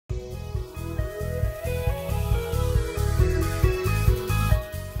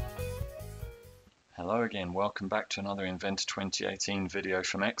Hello again, welcome back to another Inventor 2018 video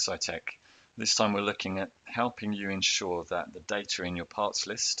from Exitech. This time we're looking at helping you ensure that the data in your parts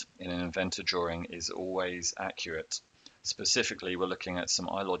list in an Inventor drawing is always accurate. Specifically, we're looking at some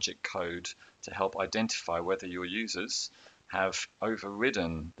iLogic code to help identify whether your users have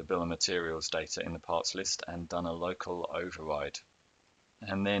overridden the bill of materials data in the parts list and done a local override.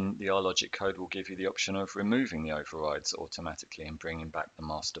 And then the iLogic code will give you the option of removing the overrides automatically and bringing back the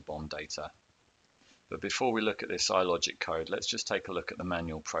master BOM data. But before we look at this iLogic code, let's just take a look at the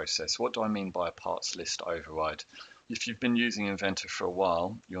manual process. What do I mean by a parts list override? If you've been using Inventor for a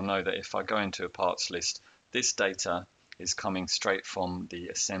while, you'll know that if I go into a parts list, this data is coming straight from the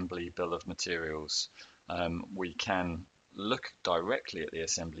assembly bill of materials. We can look directly at the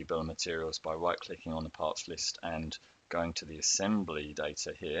assembly bill of materials by right-clicking on the parts list and going to the assembly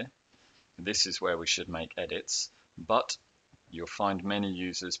data here. This is where we should make edits, but you'll find many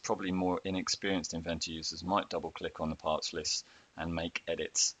users, probably more inexperienced Inventor users, might double click on the parts list and make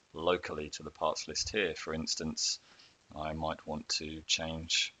edits locally to the parts list here. For instance, I might want to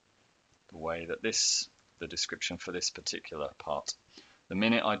change the way that the description for this particular part. The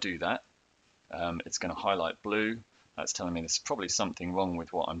minute I do that, it's going to highlight blue. That's telling me there's probably something wrong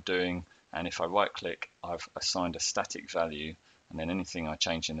with what I'm doing. And if I right click, I've assigned a static value, and then anything I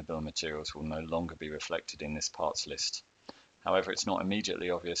change in the bill of materials will no longer be reflected in this parts list. However, it's not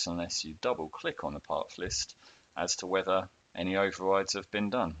immediately obvious unless you double click on the parts list as to whether any overrides have been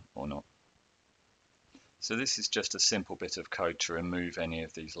done or not. So this is just a simple bit of code to remove any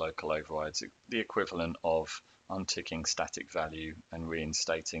of these local overrides, the equivalent of unticking static value and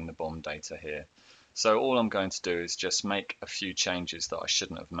reinstating the BOM data here. So all I'm going to do is just make a few changes that I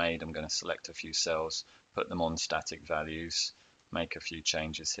shouldn't have made. I'm going to select a few cells, put them on static values, make a few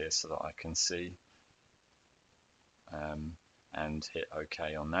changes here so that I can see, and hit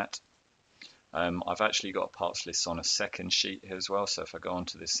OK on that. I've actually got parts lists on a second sheet here as well, so if I go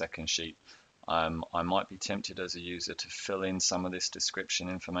onto this second sheet, I might be tempted as a user to fill in some of this description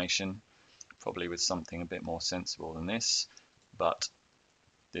information, probably with something a bit more sensible than this, but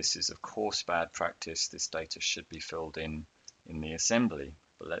this is of course bad practice. This data should be filled in the assembly,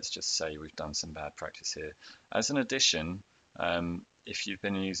 but let's just say we've done some bad practice here. As an addition, if you've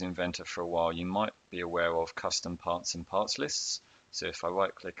been using Inventor for a while, you might be aware of custom parts and parts lists. So if I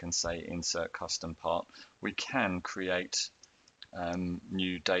right click and say insert custom part, we can create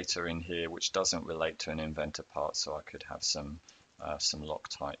new data in here which doesn't relate to an Inventor part. So I could have some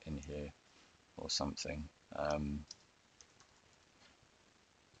Loctite in here or something.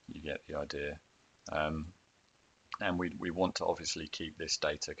 You get the idea. And we want to obviously keep this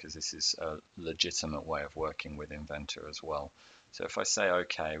data because this is a legitimate way of working with Inventor as well. So if I say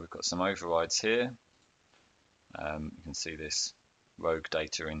OK, we've got some overrides here. You can see this rogue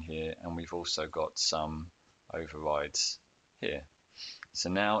data in here, and we've also got some overrides here. So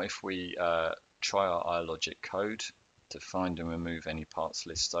now if we try our iLogic code to find and remove any parts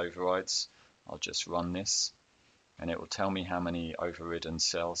list overrides, I'll just run this, and it will tell me how many overridden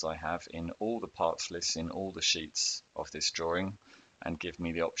cells I have in all the parts lists in all the sheets of this drawing, and give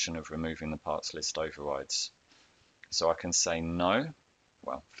me the option of removing the parts list overrides. So I can say no.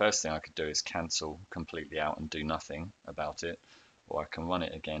 Well, first thing I could do is cancel completely out and do nothing about it, or I can run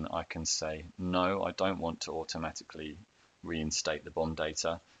it again. I can say no, I don't want to automatically reinstate the BOM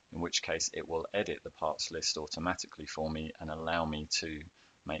data, in which case it will edit the parts list automatically for me and allow me to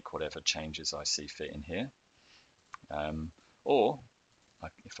make whatever changes I see fit in here. Or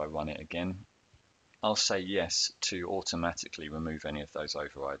if I run it again, I'll say yes to automatically remove any of those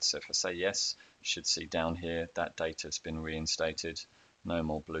overrides. So if I say yes, you should see down here that data has been reinstated, no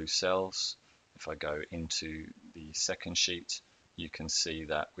more blue cells. If I go into the second sheet, you can see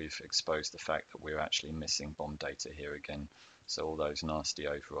that we've exposed the fact that we're actually missing BOM data here again. So all those nasty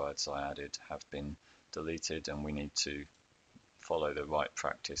overrides I added have been deleted, and we need to follow the right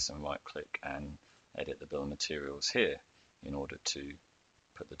practice and right click and edit the bill of materials here in order to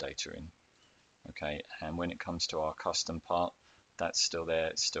put the data in. Okay, and when it comes to our custom part, that's still there,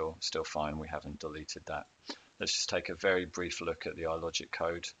 it's still fine, we haven't deleted that. Let's just take a very brief look at the iLogic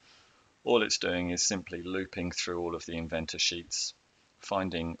code. All it's doing is simply looping through all of the Inventor sheets,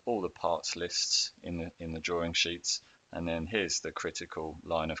 finding all the parts lists in the drawing sheets, and then here's the critical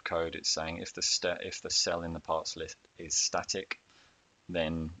line of code. It's saying if the cell in the parts list is static,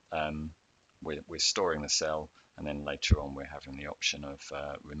 then we're storing the cell, and then later on we're having the option of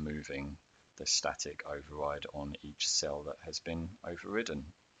removing the static override on each cell that has been overridden.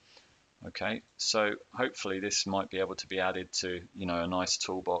 Okay, so hopefully this might be able to be added to, a nice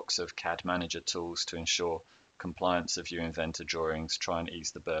toolbox of CAD manager tools to ensure compliance of your Inventor drawings, try and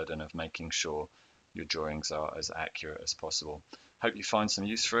ease the burden of making sure your drawings are as accurate as possible. Hope you find some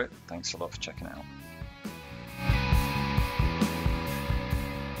use for it. Thanks a lot for checking it out.